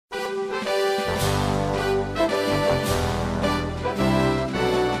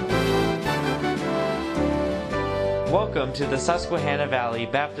Welcome to the Susquehanna Valley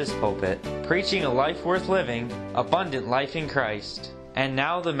Baptist Pulpit, preaching a life worth living, abundant life in Christ. And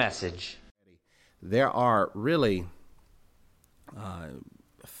now the message. There are really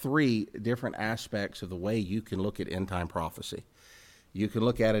three different aspects of the way you can look at end-time prophecy. You can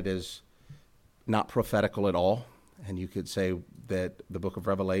look at it as not prophetical at all, and you could say that the book of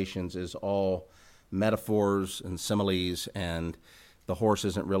Revelations is all metaphors and similes, and the horse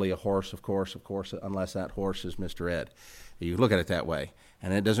isn't really a horse, of course, unless that horse is Mr. Ed. You look at it that way,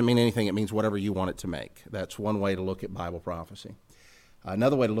 and it doesn't mean anything. It means whatever you want it to make. That's one way to look at Bible prophecy.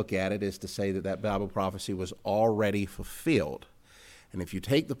 Another way to look at it is to say that Bible prophecy was already fulfilled. And if you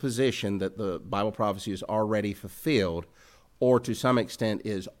take the position that the Bible prophecy is already fulfilled, or to some extent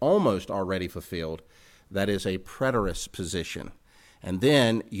is almost already fulfilled, that is a preterist position. And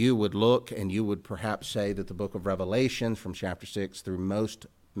then you would look and you would perhaps say that the book of Revelation from chapter 6 through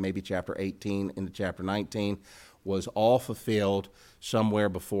maybe chapter 18 into chapter 19, was all fulfilled somewhere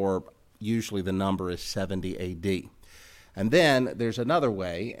before, usually the number is 70 A.D. And then there's another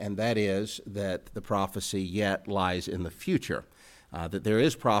way, and that is that the prophecy yet lies in the future. That there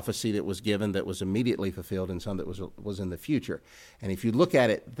is prophecy that was given that was immediately fulfilled and some that was in the future. And if you look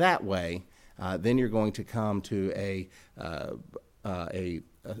at it that way, then you're going to come to a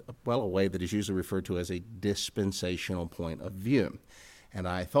way that is usually referred to as a dispensational point of view. And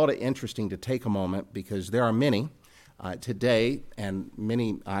I thought it interesting to take a moment because there are many today, and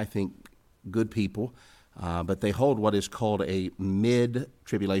many, I think, good people, but they hold what is called a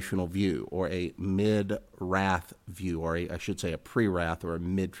mid-tribulational view, or a mid-wrath view, or I should say a pre-wrath or a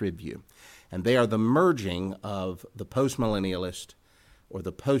mid-trib view. And they are the merging of the post-millennialist or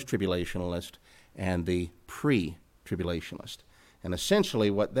the post-tribulationalist and the pre-tribulationalist. And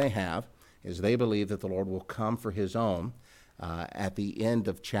essentially what they have is they believe that the Lord will come for his own at the end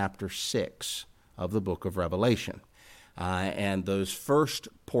of chapter 6 of the book of Revelation. And those first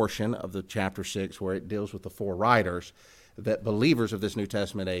portion of the chapter 6 where it deals with the four riders, that believers of this New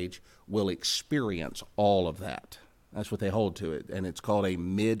Testament age will experience all of that. That's what they hold to it, and it's called a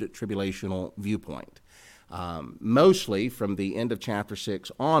mid-tribulational viewpoint. Mostly from the end of chapter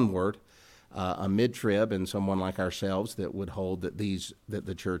 6 onward, a mid-trib and someone like ourselves that would hold that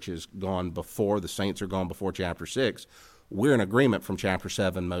the church is gone before, the saints are gone before chapter 6, we're in agreement from chapter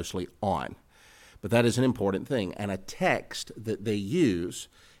 7 mostly on. But that is an important thing. And a text that they use,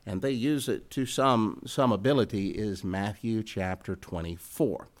 and they use it to some ability, is Matthew chapter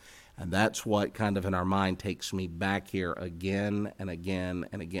 24. And that's what kind of in our mind takes me back here again and again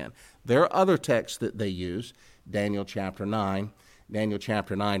and again. There are other texts that they use, Daniel chapter 9. Daniel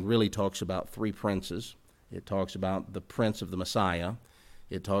chapter 9 really talks about three princes. It talks about the prince of the Messiah.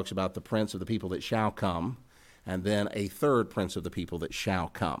 It talks about the prince of the people that shall come, and then a third prince of the people that shall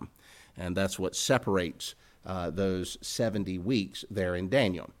come. And that's what separates those 70 weeks there in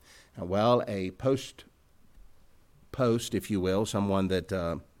Daniel. Well, a post, if you will, someone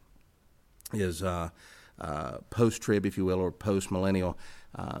that is post-trib, if you will, or post-millennial,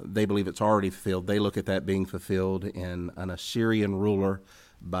 they believe it's already fulfilled. They look at that being fulfilled in an Assyrian ruler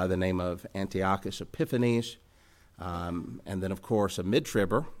by the name of Antiochus Epiphanes. And then, of course, a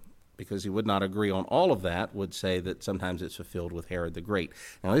mid-tribber, because he would not agree on all of that, would say that sometimes it's fulfilled with Herod the Great.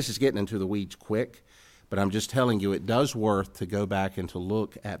 Now, this is getting into the weeds quick, but I'm just telling you it does worth to go back and to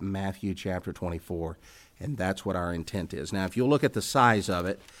look at Matthew chapter 24, and that's what our intent is. Now, if you'll look at the size of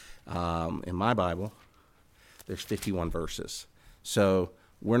it, in my Bible, there's 51 verses. So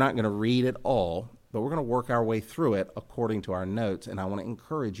we're not going to read it all, but we're going to work our way through it according to our notes, and I want to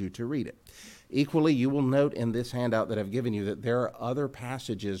encourage you to read it. Equally, you will note in this handout that I've given you that there are other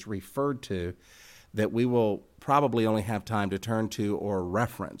passages referred to that we will probably only have time to turn to or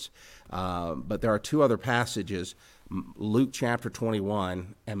reference. But there are two other passages, Luke chapter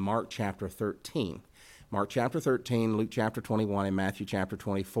 21 and Mark chapter 13. Mark chapter 13, Luke chapter 21, and Matthew chapter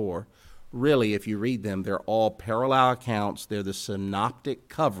 24. Really, if you read them, they're all parallel accounts. They're the synoptic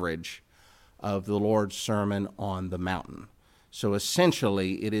coverage of the Lord's Sermon on the Mountain. So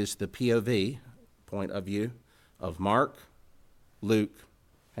essentially, it is the POV, point of view, of Mark, Luke,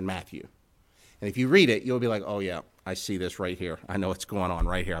 and Matthew. And if you read it, you'll be like, oh yeah, I see this right here. I know what's going on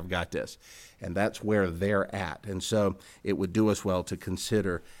right here. I've got this. And that's where they're at. And so it would do us well to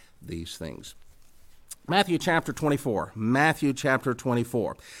consider these things. Matthew chapter 24. Matthew chapter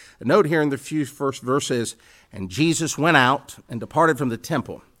 24. A note here in the few first verses, and Jesus went out and departed from the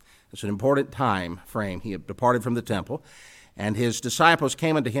temple. It's an important time frame. He had departed from the temple, and his disciples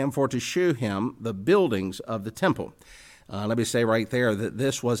came unto him for to shew him the buildings of the temple. Let me say right there that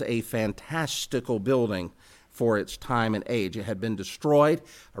this was a fantastical building for its time and age. It had been destroyed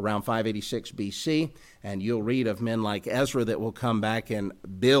around 586 BC, and you'll read of men like Ezra that will come back and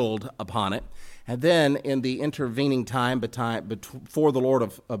build upon it. And then in the intervening time before the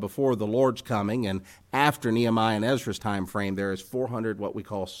Lord's coming and after Nehemiah and Ezra's time frame, there is 400 what we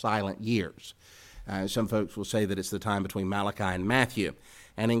call silent years. Some folks will say that it's the time between Malachi and Matthew.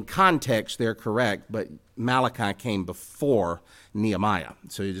 And in context, they're correct, but Malachi came before Nehemiah.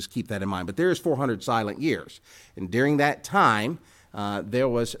 So you just keep that in mind. But there's 400 silent years. And during that time, there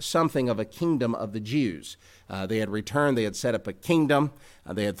was something of a kingdom of the Jews. They had returned. They had set up a kingdom.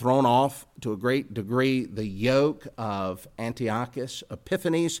 They had thrown off, to a great degree, the yoke of Antiochus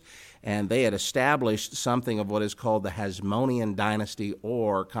Epiphanes, and they had established something of what is called the Hasmonean dynasty,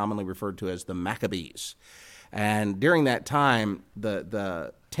 or commonly referred to as the Maccabees. And during that time,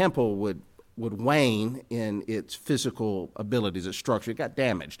 the temple would wane in its physical abilities, its structure. It got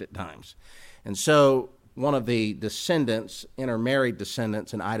damaged at times. And so one of the descendants, intermarried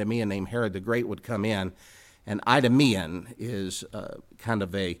descendants, an Idumean named Herod the Great, would come in. And Idumean is kind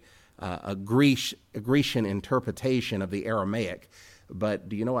of a Grecian interpretation of the Aramaic. But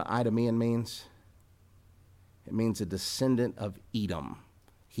do you know what Idumean means? It means a descendant of Edom.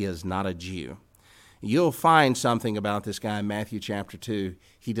 He is not a Jew. You'll find something about this guy in Matthew chapter 2.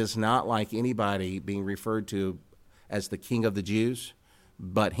 He does not like anybody being referred to as the king of the Jews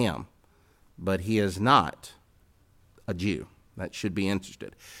but him. But he is not a Jew. That should be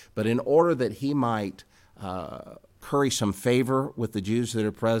interested. But in order that he might curry some favor with the Jews that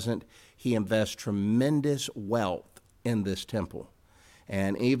are present, he invests tremendous wealth in this temple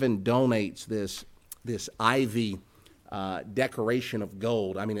and even donates this ivy decoration of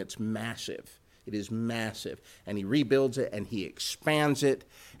gold. I mean, it's massive. It is massive. And he rebuilds it and he expands it.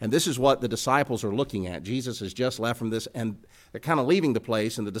 And this is what the disciples are looking at. Jesus has just left from this, and they're kind of leaving the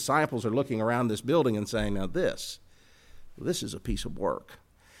place, and the disciples are looking around this building and saying, now this is a piece of work.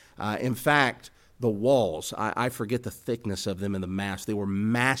 In fact, the walls, I forget the thickness of them in the mass. They were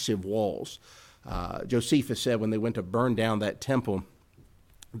massive walls. Josephus said when they went to burn down that temple,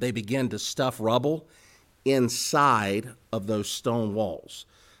 they began to stuff rubble inside of those stone walls.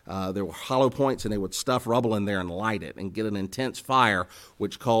 There were hollow points, and they would stuff rubble in there and light it and get an intense fire,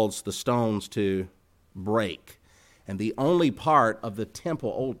 which caused the stones to break. And the only part of the temple,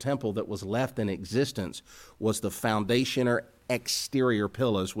 old temple, that was left in existence was the foundation or exterior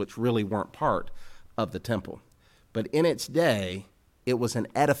pillars, which really weren't part of the temple. But in its day, it was an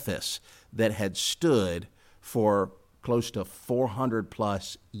edifice that had stood for close to 400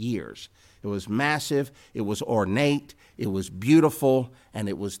 plus years. It was massive, it was ornate, it was beautiful, and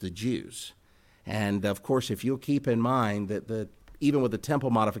it was the Jews. And of course, if you'll keep in mind that even with the temple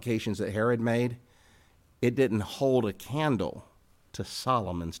modifications that Herod made, it didn't hold a candle to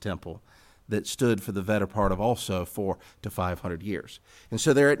Solomon's temple that stood for the better part of also 400 to 500 years. And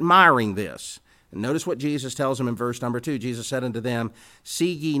so they're admiring this. And notice what Jesus tells them in verse number 2. Jesus said unto them,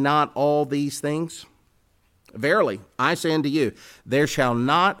 see ye not all these things? Verily, I say unto you, there shall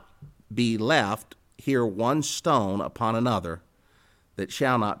not be left here one stone upon another that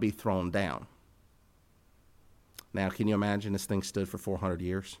shall not be thrown down. Now, can you imagine this thing stood for 400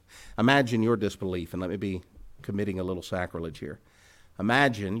 years? Imagine your disbelief, and let me be committing a little sacrilege here.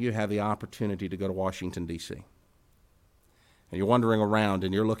 Imagine you have the opportunity to go to Washington, D.C., and you're wandering around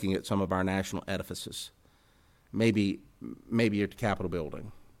and you're looking at some of our national edifices. Maybe you're at the Capitol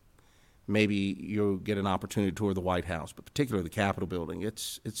building. Maybe you'll get an opportunity to tour the White House, but particularly the Capitol building.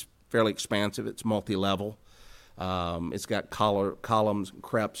 It's fairly expansive. It's multi-level. It's got columns,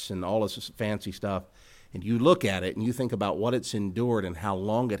 crepes, and all this fancy stuff. And you look at it and you think about what it's endured and how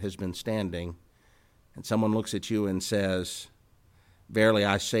long it has been standing, and someone looks at you and says, verily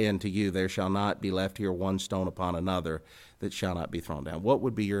I say unto you, there shall not be left here one stone upon another that shall not be thrown down. What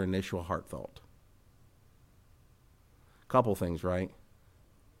would be your initial heart thought? A couple things, right?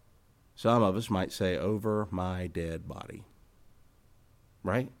 Some of us might say, over my dead body.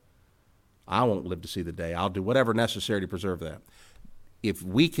 Right? I won't live to see the day. I'll do whatever necessary to preserve that. If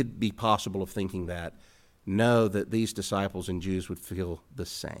we could be possible of thinking that, know that these disciples and Jews would feel the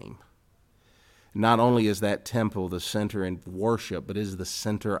same. Not only is that temple the center in worship, but it is the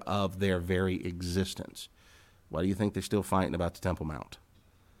center of their very existence. Why do you think they're still fighting about the Temple Mount?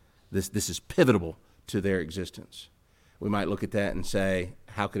 This is pivotal to their existence. We might look at that and say,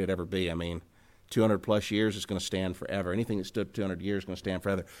 how could it ever be? I mean, 200 plus years is going to stand forever. Anything that stood 200 years is going to stand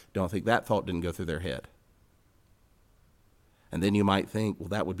forever. Don't think that thought didn't go through their head. And then you might think, well,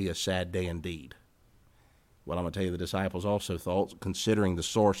 that would be a sad day indeed. Well, I'm going to tell you, the disciples also thought, considering the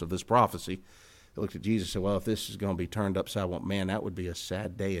source of this prophecy, they looked at Jesus and said, well, if this is going to be turned upside down, man, that would be a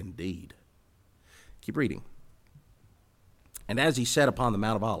sad day indeed. Keep reading. And as he sat upon the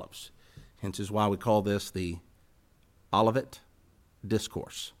Mount of Olives, hence is why we call this the Olivet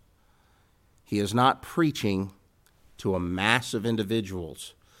Discourse. He is not preaching to a mass of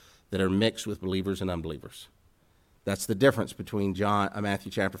individuals that are mixed with believers and unbelievers. That's the difference between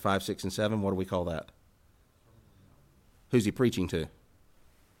Matthew chapter 5, 6, and 7. What do we call that? Who's he preaching to?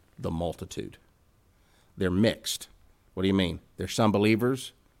 The multitude. They're mixed. What do you mean? There's some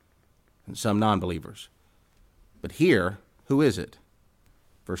believers and some non-believers. But here, who is it?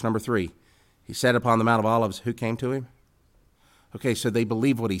 Verse number 3. He sat upon the Mount of Olives. Who came to him? Okay, so they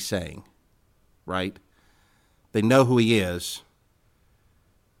believe what he's saying, right? They know who he is.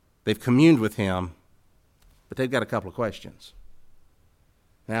 They've communed with him, but they've got a couple of questions.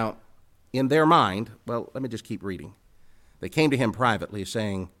 Now, in their mind, well, let me just keep reading. They came to him privately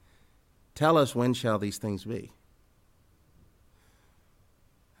saying, "Tell us, when shall these things be?"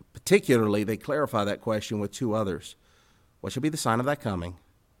 Particularly, they clarify that question with two others. What shall be the sign of thy coming?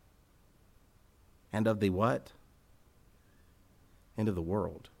 And of the what? End of the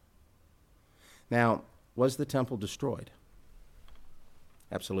world. Now, was the temple destroyed?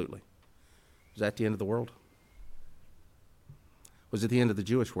 Absolutely. Was that the end of the world? Was it the end of the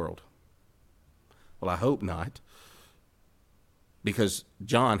Jewish world? Well, I hope not, because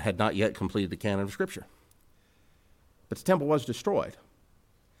John had not yet completed the canon of Scripture. But the temple was destroyed.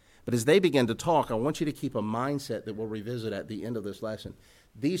 But as they begin to talk, I want you to keep a mindset that we'll revisit at the end of this lesson.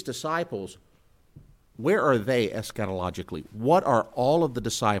 These disciples, where are they eschatologically? What are all of the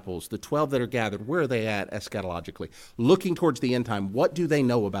disciples, the 12 that are gathered, where are they at eschatologically? Looking towards the end time, what do they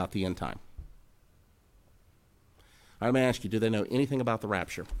know about the end time? I'm going to ask you, do they know anything about the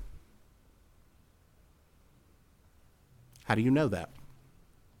rapture? How do you know that?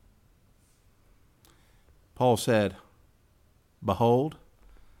 Paul said, "Behold,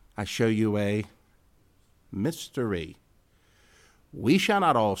 I show you a mystery. We shall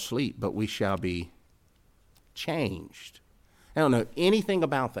not all sleep, but we shall be changed." I don't know anything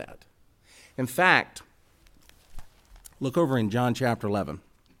about that. In fact, look over in John chapter 11.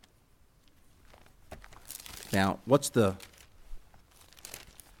 Now, what's the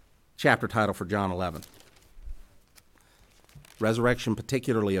chapter title for John 11? Resurrection,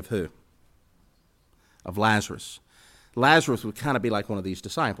 particularly of who? Of Lazarus. Lazarus would kind of be like one of these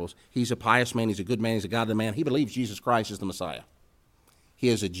disciples. He's a pious man, he's a good man, he's a godly man. He believes Jesus Christ is the Messiah. He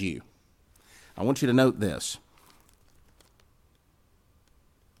is a Jew. I want you to note this.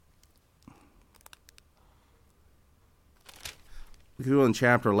 We go in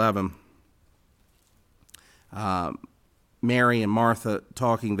chapter 11. Mary and Martha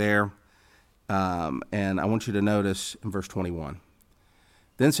talking there, and I want you to notice in verse 21.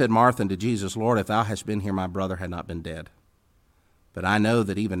 Then said Martha unto Jesus, "Lord, if thou hadst been here, my brother had not been dead. But I know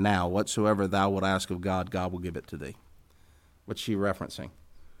that even now, whatsoever thou wilt ask of God, God will give it to thee." What's she referencing?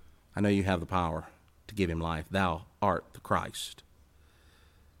 I know you have the power to give him life. Thou art the Christ.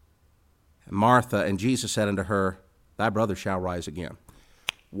 And Martha, and Jesus said unto her, "Thy brother shall rise again."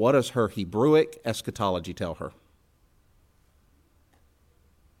 What does her Hebrewic eschatology tell her?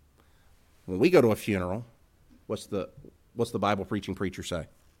 When we go to a funeral, what's the Bible preaching preacher say?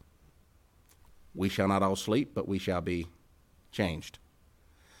 We shall not all sleep, but we shall be changed.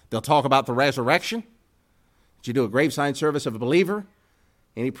 They'll talk about the resurrection. Did you do a graveside service of a believer?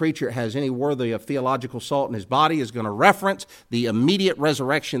 Any preacher that has any worthy of theological salt in his body is going to reference the immediate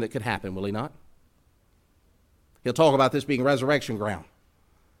resurrection that could happen, will he not? He'll talk about this being resurrection ground.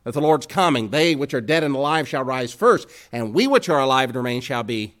 That the Lord's coming, they which are dead and alive shall rise first, and we which are alive and remain shall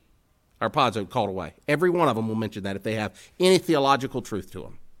be, our pods are called away. Every one of them will mention that if they have any theological truth to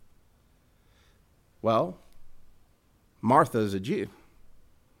them. Well, Martha is a Jew.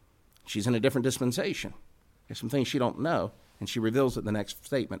 She's in a different dispensation. There's some things she don't know, and she reveals it in the next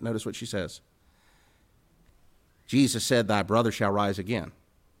statement. Notice what she says. Jesus said, "Thy brother shall rise again."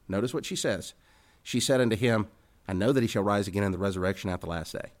 Notice what she says. She said unto him, "I know that he shall rise again in the resurrection at the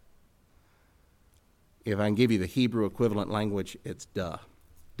last day." If I can give you the Hebrew equivalent language, it's duh.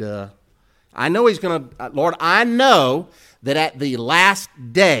 Duh. I know he's going to, Lord, I know that at the last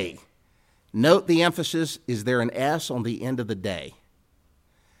day, note the emphasis, is there an S on the end of the day?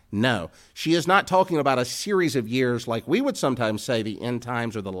 No. She is not talking about a series of years like we would sometimes say the end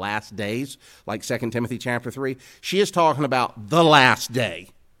times or the last days, like 2 Timothy chapter 3. She is talking about the last day.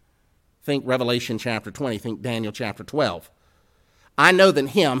 Think Revelation chapter 20. Think Daniel chapter 12. I know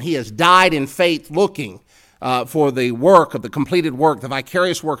that he has died in faith looking for the work of the completed work, the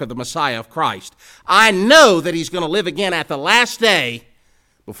vicarious work of the Messiah of Christ. I know that he's going to live again at the last day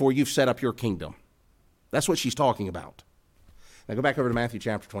before you've set up your kingdom. That's what she's talking about. Now go back over to Matthew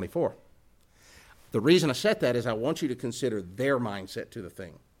chapter 24. The reason I set that is I want you to consider their mindset to the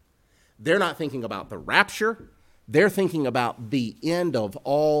thing. They're not thinking about the rapture. They're thinking about the end of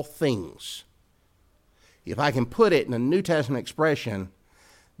all things. If I can put it in a New Testament expression,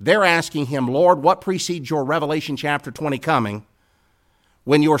 they're asking him, Lord, what precedes your Revelation chapter 20 coming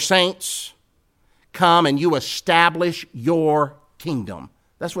when your saints come and you establish your kingdom?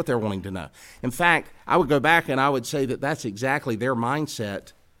 That's what they're wanting to know. In fact, I would go back and I would say that that's exactly their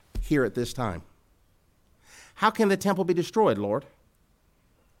mindset here at this time. How can the temple be destroyed, Lord?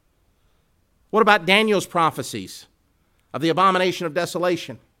 What about Daniel's prophecies of the abomination of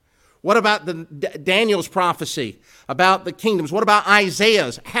desolation? What about Daniel's prophecy about the kingdoms? What about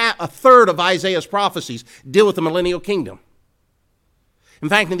Isaiah's? A third of Isaiah's prophecies deal with the millennial kingdom. In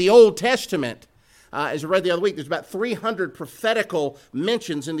fact, in the Old Testament, as I read the other week, there's about 300 prophetical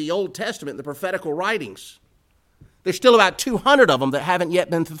mentions in the Old Testament, the prophetical writings. There's still about 200 of them that haven't yet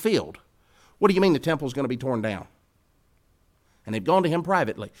been fulfilled. What do you mean the temple's going to be torn down? And they've gone to him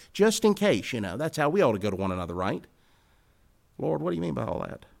privately, just in case, that's how we ought to go to one another, right? Lord, what do you mean by all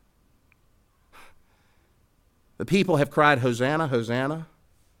that? The people have cried, Hosanna, Hosanna.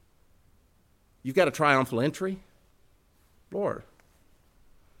 You've got a triumphal entry. Lord,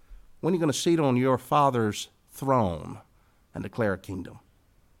 when are you going to sit on your Father's throne and declare a kingdom?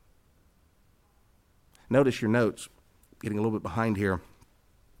 Notice your notes, getting a little bit behind here.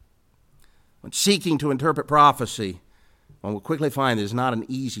 When seeking to interpret prophecy, one will quickly find it is not an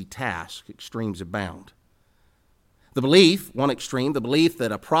easy task. Extremes abound. One extreme, the belief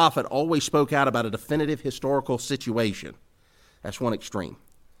that a prophet always spoke out about a definitive historical situation. That's one extreme.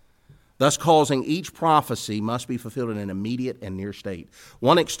 Thus causing each prophecy must be fulfilled in an immediate and near state.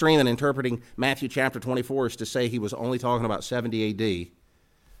 One extreme in interpreting Matthew chapter 24 is to say he was only talking about 70 A.D.,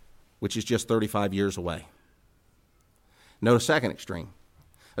 which is just 35 years away. Note a second extreme.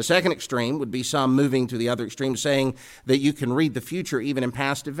 A second extreme would be some moving to the other extreme, saying that you can read the future even in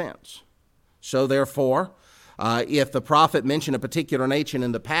past events. So therefore, if the prophet mentioned a particular nation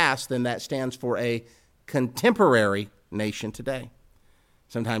in the past, then that stands for a contemporary nation today.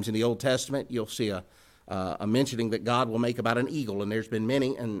 Sometimes in the Old Testament, you'll see a mentioning that God will make about an eagle, and there's been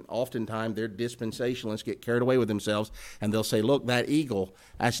many, and oftentimes their dispensationalists get carried away with themselves, and they'll say, look, that eagle,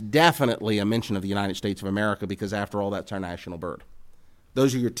 that's definitely a mention of the United States of America, because after all, that's our national bird.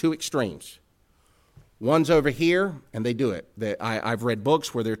 Those are your two extremes. One's over here, and they do it. I've read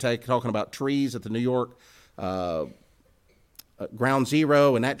books where they're talking about trees at the New York Ground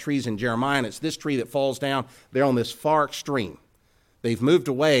Zero, and that tree's in Jeremiah, and it's this tree that falls down. They're on this far extreme. They've moved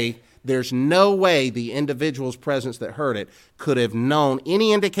away. There's no way the individual's presence that heard it could have known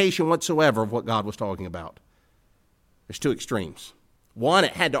any indication whatsoever of what God was talking about. There's two extremes. One,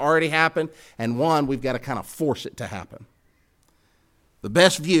 it had to already happen, and one, we've got to kind of force it to happen. The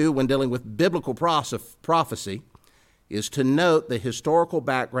best view when dealing with biblical prophecy is to note the historical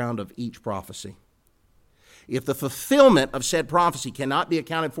background of each prophecy. If the fulfillment of said prophecy cannot be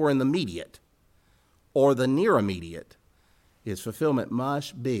accounted for in the immediate or the near immediate, its fulfillment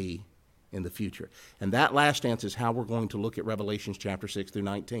must be in the future. And that last stance is how we're going to look at Revelations chapter 6 through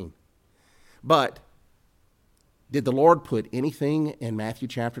 19. But did the Lord put anything in Matthew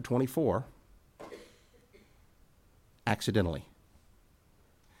chapter 24 accidentally?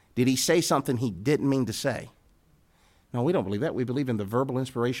 Did he say something he didn't mean to say? No, we don't believe that. We believe in the verbal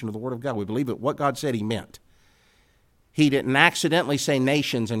inspiration of the Word of God. We believe that what God said he meant. He didn't accidentally say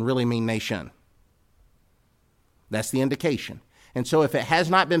nations and really mean nation. That's the indication. And so if it has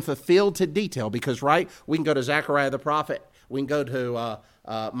not been fulfilled to detail, because, right, we can go to Zechariah the prophet, we can go to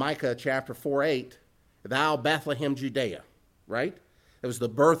Micah chapter 4:8, thou Bethlehem, Judea, right? It was the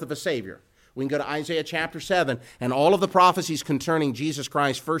birth of a Savior. We can go to Isaiah chapter 7, and all of the prophecies concerning Jesus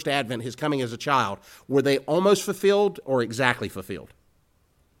Christ's first advent, his coming as a child, were they almost fulfilled or exactly fulfilled?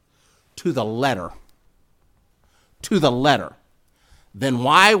 To the letter. To the letter. Then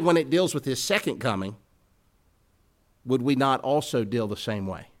why, when it deals with his second coming, would we not also deal the same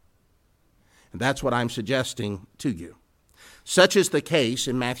way? And that's what I'm suggesting to you. Such is the case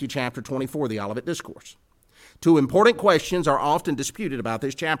in Matthew chapter 24, the Olivet Discourse. Two important questions are often disputed about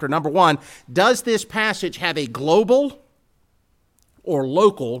this chapter. Number one, does this passage have a global or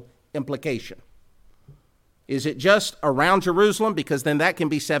local implication? Is it just around Jerusalem? Because then that can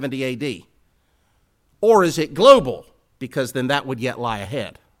be 70 A.D. Or is it global? Because then that would yet lie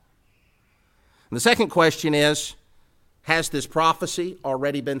ahead. And the second question is, has this prophecy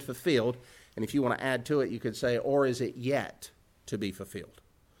already been fulfilled? And if you want to add to it, you could say, or is it yet to be fulfilled?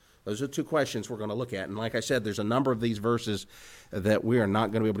 Those are two questions we're going to look at. And like I said, there's a number of these verses that we are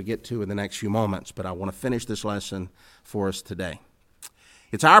not going to be able to get to in the next few moments, but I want to finish this lesson for us today.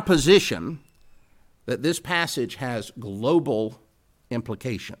 It's our position that this passage has global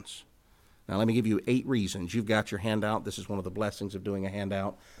implications. Now, let me give you 8 reasons. You've got your handout. This is one of the blessings of doing a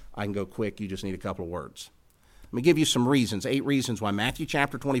handout. I can go quick. You just need a couple of words. Let me give you some reasons, 8 reasons why Matthew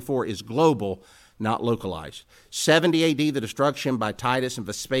chapter 24 is global, not localized. 70 AD, the destruction by Titus and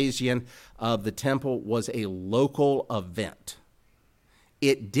Vespasian of the temple was a local event.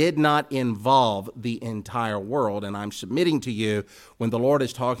 It did not involve the entire world, and I'm submitting to you when the Lord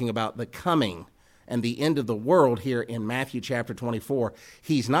is talking about the coming and the end of the world here in Matthew chapter 24,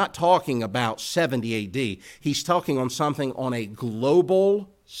 he's not talking about 70 AD. He's talking on something on a global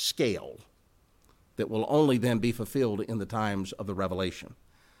scale that will only then be fulfilled in the times of the Revelation.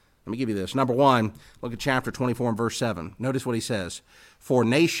 Let me give you this. Number 1, look at chapter 24 and verse 7. Notice what he says. For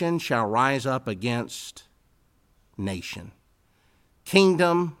nation shall rise up against nation,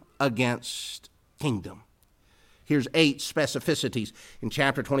 kingdom against kingdom. Here's 8 specificities. In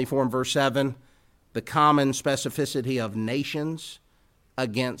chapter 24 and verse 7, the common specificity of nations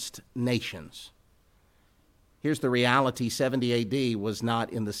against nations. Here's the reality. 70 AD was not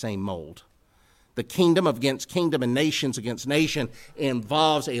in the same mold. The kingdom against kingdom and nations against nation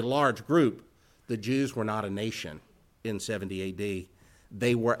involves a large group. The Jews were not a nation in 70 AD.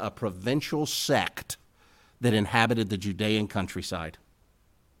 They were a provincial sect that inhabited the Judean countryside.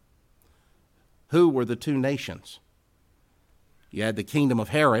 Who were the 2 nations? You had the kingdom of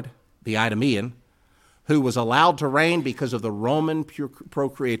Herod, the Idumean, who was allowed to reign because of the Roman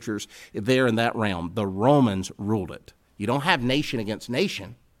procurators there in that realm. The Romans ruled it. You don't have nation against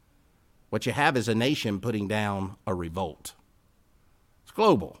nation. What you have is a nation putting down a revolt. It's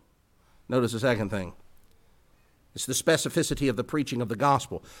global. Notice the second thing. It's the specificity of the preaching of the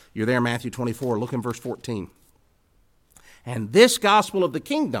gospel. You're there, Matthew 24. Look in verse 14. And this gospel of the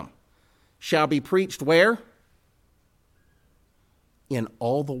kingdom shall be preached where? In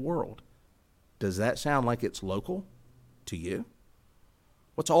all the world. Does that sound like it's local to you?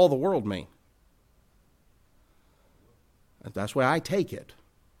 What's all the world mean? That's why I take it.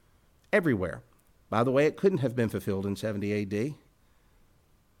 Everywhere. By the way, it couldn't have been fulfilled in 70 AD.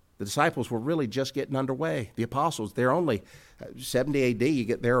 The disciples were really just getting underway. The apostles, they're only 70 AD, you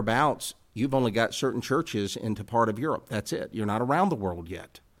get thereabouts, you've only got certain churches into part of Europe. That's it. You're not around the world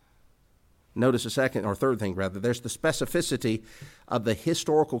yet. Notice a second or third thing, rather. There's the specificity of the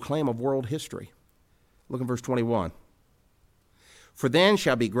historical claim of world history. Look in verse 21. For then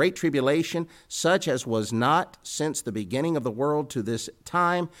shall be great tribulation, such as was not since the beginning of the world to this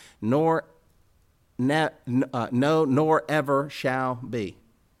time, nor ever shall be.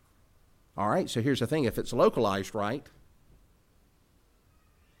 All right, so here's the thing. If it's localized, right,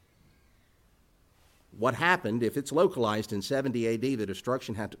 what happened, if it's localized in 70 AD, the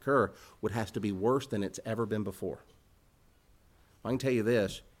destruction had to occur, would have to be worse than it's ever been before. I can tell you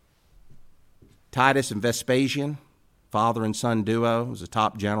this. Titus and Vespasian, father and son duo, was a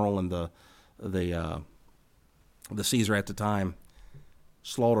top general in the Caesar at the time,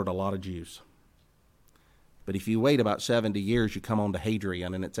 slaughtered a lot of Jews. But if you wait about 70 years, you come on to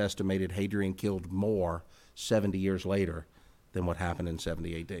Hadrian, and it's estimated Hadrian killed more 70 years later than what happened in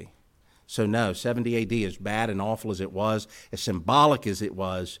 70 AD. So no, 70 AD, as bad and awful as it was, as symbolic as it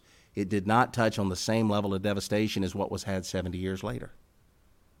was, it did not touch on the same level of devastation as what was had 70 years later.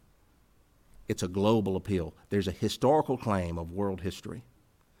 It's a global appeal. There's a historical claim of world history.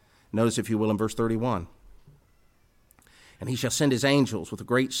 Notice, if you will, in verse 31. And he shall send his angels with a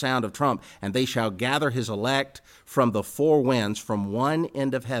great sound of trump, and they shall gather his elect from the 4 winds, from one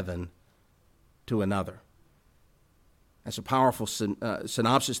end of heaven to another. That's a powerful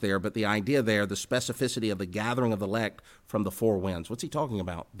synopsis there, but the idea there, the specificity of the gathering of the elect from the 4 winds. What's he talking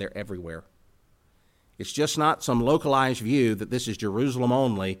about? They're everywhere. It's just not some localized view that this is Jerusalem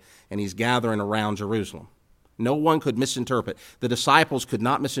only, and he's gathering around Jerusalem. No one could misinterpret. The disciples could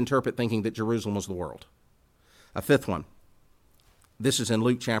not misinterpret thinking that Jerusalem was the world. A fifth one. This is in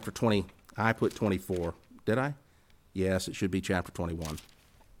Luke chapter 20. I put 24. Did I? Yes, it should be chapter 21.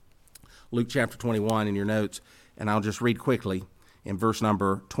 Luke chapter 21 in your notes, and I'll just read quickly in verse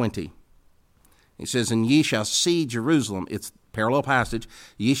number 20. He says, and ye shall see Jerusalem, it's parallel passage,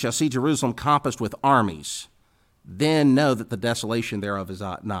 ye shall see Jerusalem compassed with armies. Then know that the desolation thereof is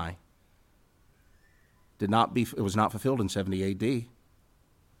nigh. It was not fulfilled in 70 AD.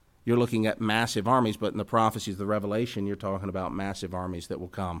 You're looking at massive armies, but in the prophecies of the Revelation, you're talking about massive armies that will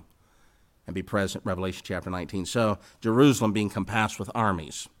come and be present, Revelation chapter 19. So Jerusalem being compassed with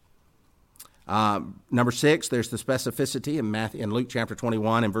armies. Number 6, there's the specificity in Luke chapter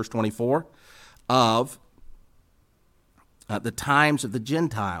 21 and verse 24 of the times of the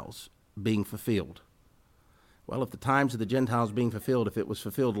Gentiles being fulfilled. Well, if the times of the Gentiles being fulfilled, if it was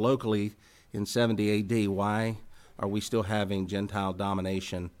fulfilled locally in 70 AD, why are we still having Gentile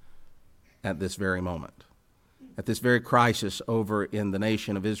domination at this very moment? At this very crisis over in the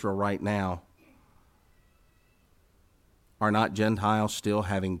nation of Israel right now, are not Gentiles still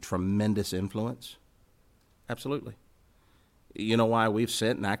having tremendous influence? Absolutely. You know why we've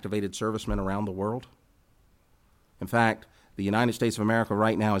sent and activated servicemen around the world? In fact, the United States of America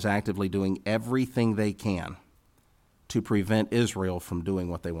right now is actively doing everything they can to prevent Israel from doing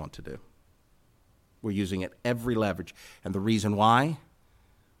what they want to do. We're using it every leverage. And the reason why?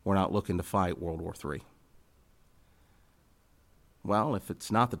 We're not looking to fight World War III. Well, if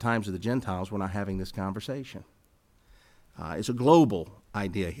it's not the times of the Gentiles, we're not having this conversation. It's a global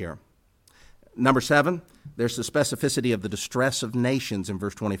idea here. Number 7, there's the specificity of the distress of nations in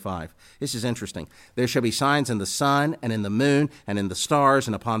verse 25. This is interesting. There shall be signs in the sun and in the moon and in the stars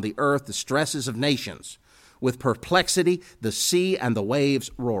and upon the earth, distresses of nations, with perplexity, the sea and the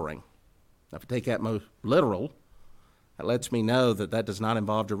waves roaring. Now, if you take that most literal, that lets me know that that does not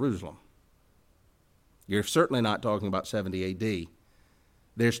involve Jerusalem. You're certainly not talking about 70 AD.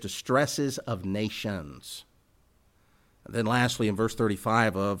 There's distresses of nations. And then lastly, in verse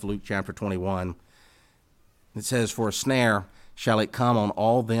 35 of Luke chapter 21, it says, for a snare shall it come on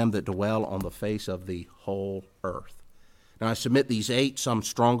all them that dwell on the face of the whole earth. Now I submit these 8, some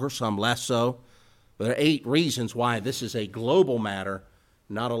stronger, some less so, but there are 8 reasons why this is a global matter,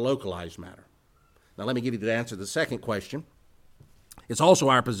 not a localized matter. Now let me give you the answer to the second question. It's also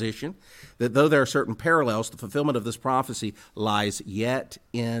our position that though there are certain parallels, the fulfillment of this prophecy lies yet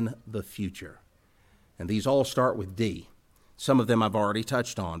in the future. And these all start with D. Some of them I've already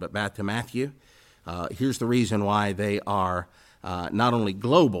touched on, but back to Matthew. Here's the reason why they are not only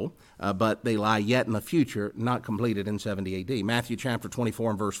global, but they lie yet in the future, not completed in 70 AD. Matthew chapter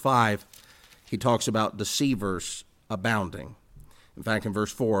 24 and verse 5, he talks about deceivers abounding. In fact, in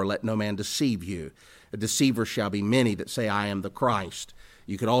verse 4, let no man deceive you. A deceiver shall be many that say, I am the Christ.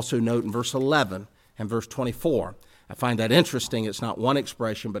 You could also note in verse 11 and verse 24, I find that interesting. It's not one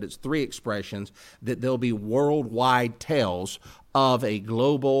expression, but it's 3 expressions, that there'll be worldwide tales of a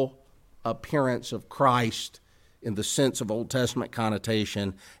global appearance of Christ in the sense of Old Testament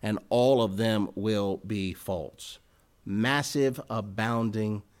connotation, and all of them will be false. Massive,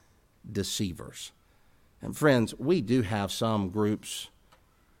 abounding deceivers. And friends, we do have some groups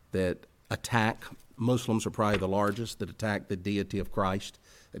that attack. Muslims are probably the largest that attack the deity of Christ.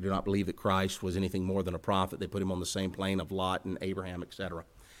 They do not believe that Christ was anything more than a prophet. They put him on the same plane of Lot and Abraham, etc.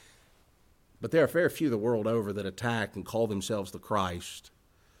 But there are very few the world over that attack and call themselves the Christ,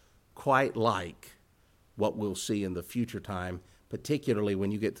 quite like what we'll see in the future time, particularly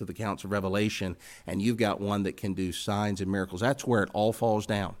when you get to the accounts of Revelation and you've got one that can do signs and miracles. That's where it all falls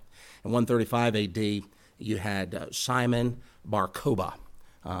down. In 135 AD, you had Simon Bar Kokhba.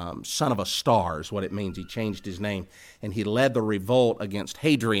 Son of a star is what it means. He changed his name, and he led the revolt against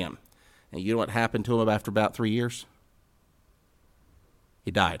Hadrian. And you know what happened to him after about 3 years?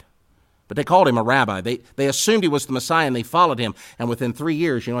 He died. But they called him a rabbi. They assumed he was the Messiah, and they followed him. And within 3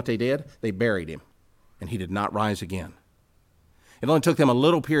 years, you know what they did? They buried him, and he did not rise again. It only took them a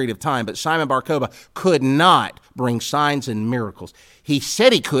little period of time, but Simon Bar Kokhba could not bring signs and miracles. He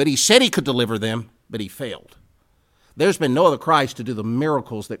said he could. He said he could deliver them, but he failed. There's been no other Christ to do the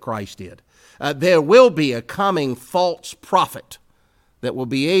miracles that Christ did. There will be a coming false prophet that will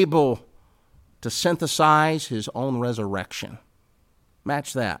be able to synthesize his own resurrection.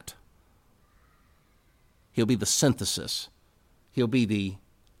 Match that. He'll be the synthesis. He'll be the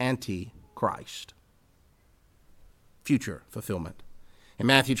Antichrist. Future fulfillment. In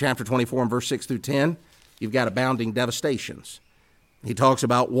Matthew chapter 24 and verse 6 through 10, you've got abounding devastations. He talks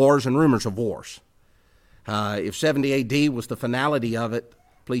about wars and rumors of wars. If 70 AD was the finality of it,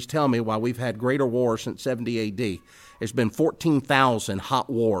 please tell me why we've had greater wars since 70 AD. There's been 14,000 hot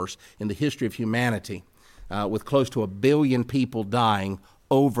wars in the history of humanity, with close to 1 billion people dying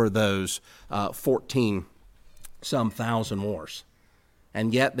over those 14-some thousand wars.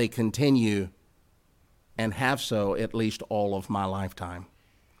 And yet they continue and have so at least all of my lifetime.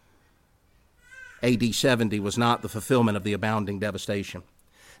 AD 70 was not the fulfillment of the abounding devastation.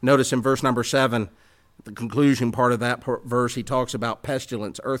 Notice in verse number 7, the conclusion part of that verse, he talks about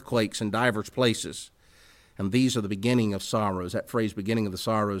pestilence, earthquakes in divers places. And these are the beginning of sorrows. That phrase, beginning of the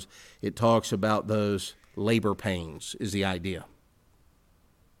sorrows, it talks about those labor pains, is the idea.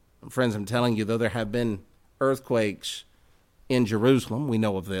 And friends, I'm telling you, though there have been earthquakes in Jerusalem, we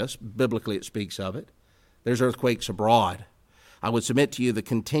know of this, biblically it speaks of it, there's earthquakes abroad. I would submit to you the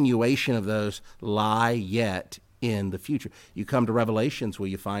continuation of those lie yet in the future. You come to Revelations, will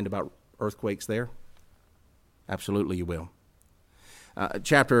you find about earthquakes there? Absolutely you will.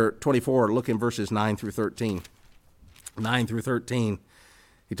 Chapter 24, look in verses 9 through 13. 9 through 13,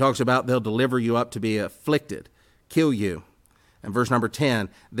 he talks about they'll deliver you up to be afflicted, kill you. And verse number 10,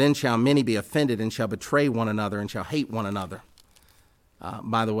 then shall many be offended and shall betray one another and shall hate one another.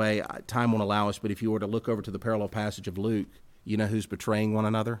 By the way, time won't allow us, but if you were to look over to the parallel passage of Luke, you know who's betraying one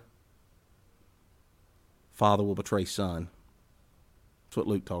another? Father will betray son. That's what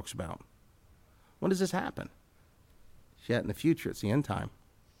Luke talks about. When does this happen? It's yet in the future. It's the end time.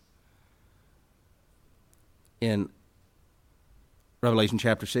 In Revelation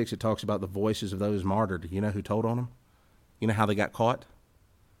chapter 6, it talks about the voices of those martyred. You know who told on them? You know how they got caught?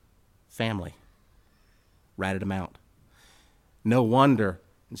 Family. Ratted them out. No wonder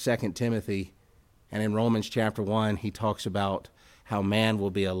in 2 Timothy and in Romans chapter 1, he talks about how man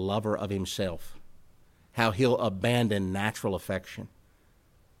will be a lover of himself, how he'll abandon natural affection.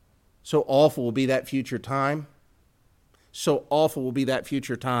 So awful will be that future time. So awful will be that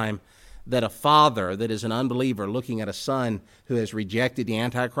future time that a father that is an unbeliever looking at a son who has rejected the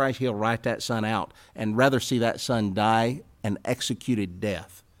Antichrist, he'll write that son out and rather see that son die an executed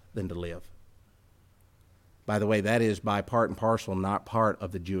death than to live. By the way, that is by part and parcel not part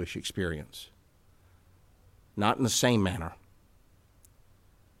of the Jewish experience. Not in the same manner.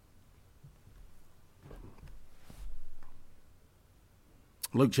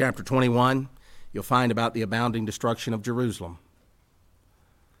 Luke chapter 21, you'll find about the abounding destruction of Jerusalem.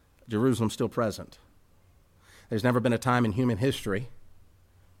 Jerusalem's still present. There's never been a time in human history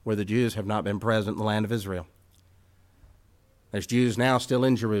where the Jews have not been present in the land of Israel. There's Jews now still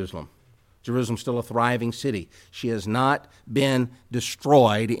in Jerusalem. Jerusalem's still a thriving city. She has not been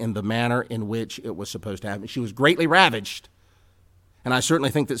destroyed in the manner in which it was supposed to happen. She was greatly ravaged. And I certainly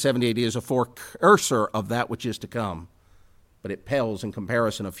think that 70 AD is a forecursor of that which is to come. But it pales in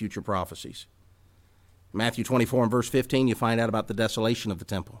comparison of future prophecies. In Matthew 24 and verse 15, you find out about the desolation of the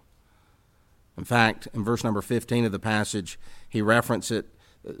temple. In fact, in verse number 15 of the passage, he references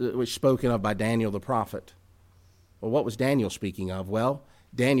it was spoken of by Daniel the prophet. Well, what was Daniel speaking of? Well,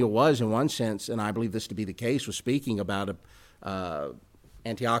 Daniel was, in one sense, and I believe this to be the case, was speaking about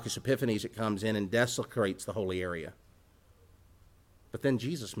Antiochus Epiphanes that comes in and desecrates the holy area. But then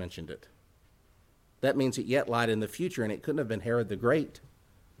Jesus mentioned it. That means it yet lied in the future, and it couldn't have been Herod the Great.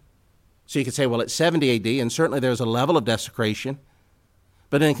 So you could say, well, it's 70 A.D., and certainly there's a level of desecration.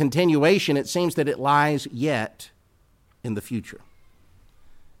 But in continuation, it seems that it lies yet in the future.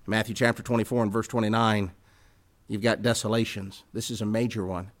 Matthew chapter 24 and verse 29, you've got desolations. This is a major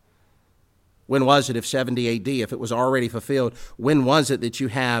one. When was it, if 70 A.D., if it was already fulfilled, when was it that you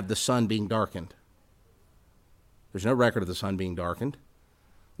have the sun being darkened? There's no record of the sun being darkened.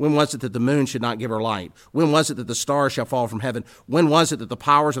 When was it that the moon should not give her light? When was it that the stars shall fall from heaven? When was it that the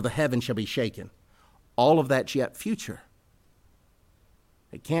powers of the heaven shall be shaken? All of that's yet future.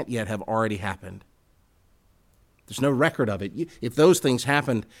 It can't yet have already happened. There's no record of it. If those things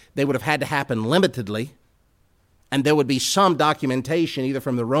happened, they would have had to happen limitedly, and there would be some documentation either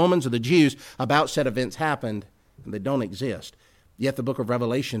from the Romans or the Jews about said events happened, and they don't exist. Yet the book of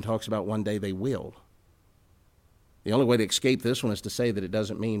Revelation talks about one day they will. The only way to escape this one is to say that it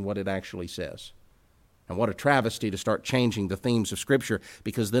doesn't mean what it actually says. And what a travesty to start changing the themes of Scripture,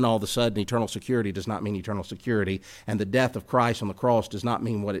 because then all of a sudden eternal security does not mean eternal security, and the death of Christ on the cross does not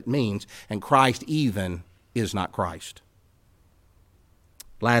mean what it means, and Christ even is not Christ.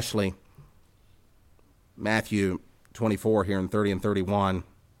 Lastly, Matthew 24 here in 30 and 31,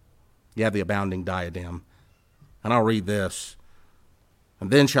 you have the abounding diadem. And I'll read this. And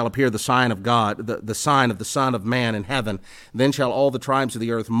then shall appear the sign of God, the sign of the Son of Man in heaven. Then shall all the tribes of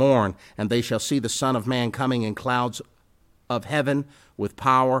the earth mourn, and they shall see the Son of Man coming in clouds of heaven with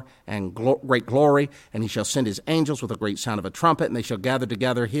power and great glory. And he shall send his angels with a great sound of a trumpet, and they shall gather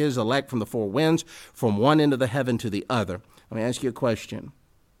together his elect from the four winds, from one end of the heaven to the other. Let me ask you a question.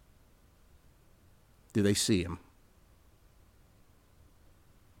 Do they see him?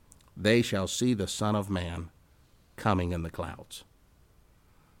 They shall see the Son of Man coming in the clouds.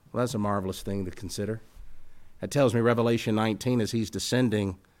 Well, that's a marvelous thing to consider. It tells me Revelation 19 as he's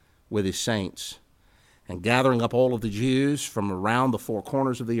descending with his saints and gathering up all of the Jews from around the four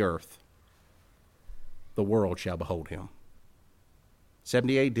corners of the earth, the world shall behold him.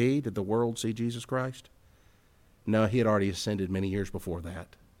 70 A.D., did the world see Jesus Christ? No, he had already ascended many years before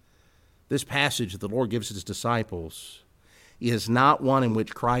that. This passage that the Lord gives his disciples is not one in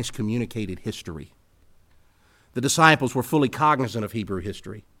which Christ communicated history. The disciples were fully cognizant of Hebrew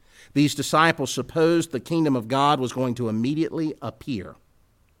history. These disciples supposed the kingdom of God was going to immediately appear.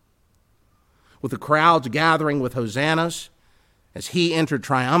 With the crowds gathering with Hosannas As he entered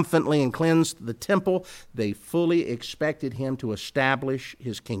triumphantly and cleansed the temple, they fully expected him to establish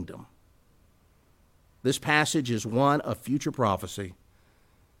his kingdom. This passage is one of future prophecy.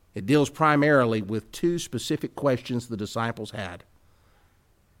 It deals primarily with two specific questions the disciples had.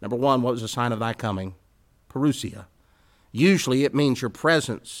 Number one, what was the sign of thy coming? Parousia. Usually it means your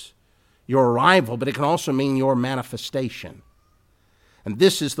presence, your arrival, but it can also mean your manifestation. And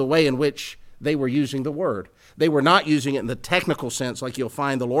this is the way in which they were using the word. They were not using it in the technical sense like you'll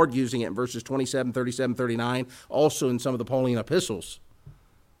find the Lord using it in verses 27, 37, 39, also in some of the Pauline epistles.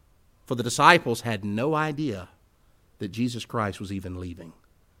 For the disciples had no idea that Jesus Christ was even leaving.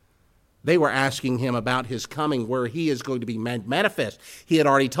 They were asking him about his coming, where he is going to be manifest. He had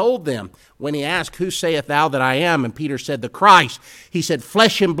already told them when he asked, who sayest thou that I am? And Peter said, the Christ. He said,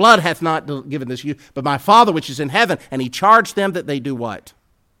 flesh and blood hath not given this you, but my Father which is in heaven. And he charged them that they do what?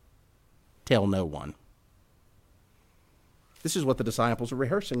 Tell no one. This is what the disciples are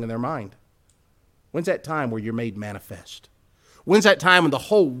rehearsing in their mind. When's that time where you're made manifest? When's that time when the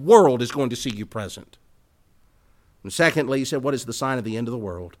whole world is going to see you present? And secondly, he said, what is the sign of the end of the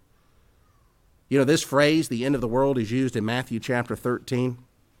world? You know, this phrase, the end of the world, is used in Matthew chapter 13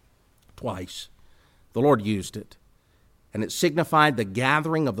 twice. The Lord used it, and it signified the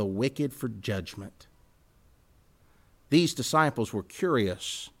gathering of the wicked for judgment. These disciples were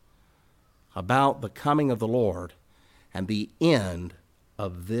curious about the coming of the Lord and the end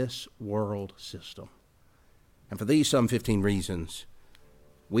of this world system. And for these some 15 reasons,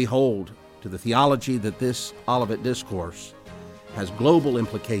 we hold to the theology that this Olivet Discourse has global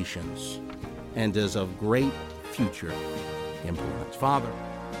implications and is of great future influence. Father.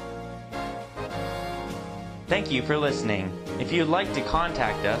 Thank you for listening. If you'd like to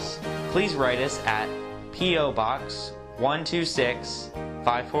contact us, please write us at P.O. Box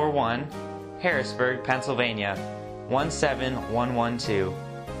 126-541, Harrisburg, Pennsylvania 17112,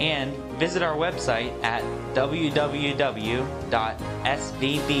 and visit our website at www.svbcpa.org.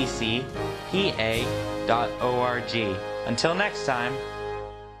 Until next time,